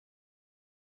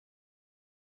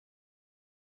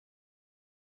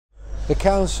The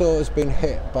council has been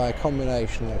hit by a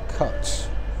combination of cuts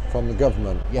from the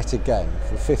government yet again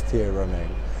for the fifth year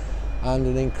running, and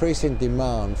an increasing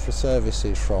demand for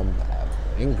services from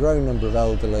a growing number of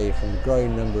elderly, from a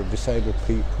growing number of disabled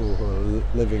people who are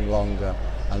living longer,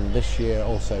 and this year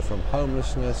also from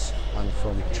homelessness and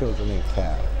from children in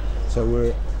care. So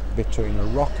we're between a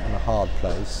rock and a hard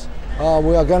place.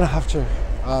 We are going to have to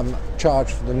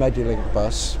charge for the Medilink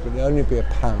bus. It will only be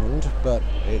 £1, but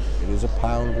it is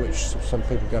 £1 which some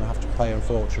people are going to have to pay,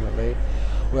 unfortunately.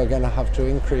 We're going to have to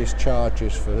increase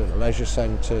charges for leisure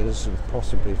centres and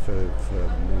possibly for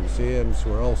museums.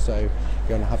 We're also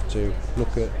going to have to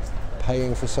look at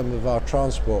paying for some of our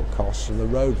transport costs and the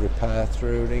road repair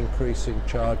through increasing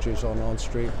charges on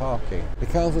on-street parking. The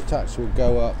council tax will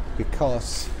go up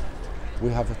because we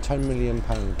have a £10 million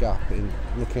gap in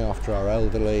looking after our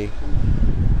elderly,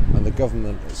 and the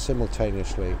government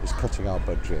simultaneously is cutting our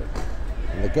budget.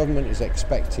 And the government is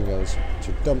expecting us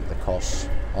to dump the costs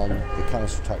on the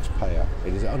council taxpayer.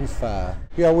 It is unfair.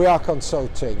 Yeah, we are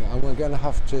consulting, and we're going to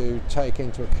have to take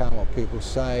into account what people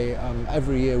say.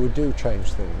 Every year we do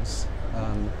change things.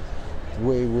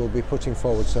 We will be putting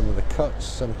forward some of the cuts.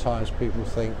 Sometimes people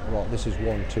think, well, this is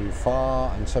one too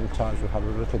far, and sometimes we have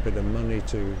a little bit of money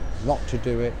not to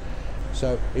do it.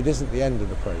 So it isn't the end of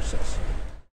the process.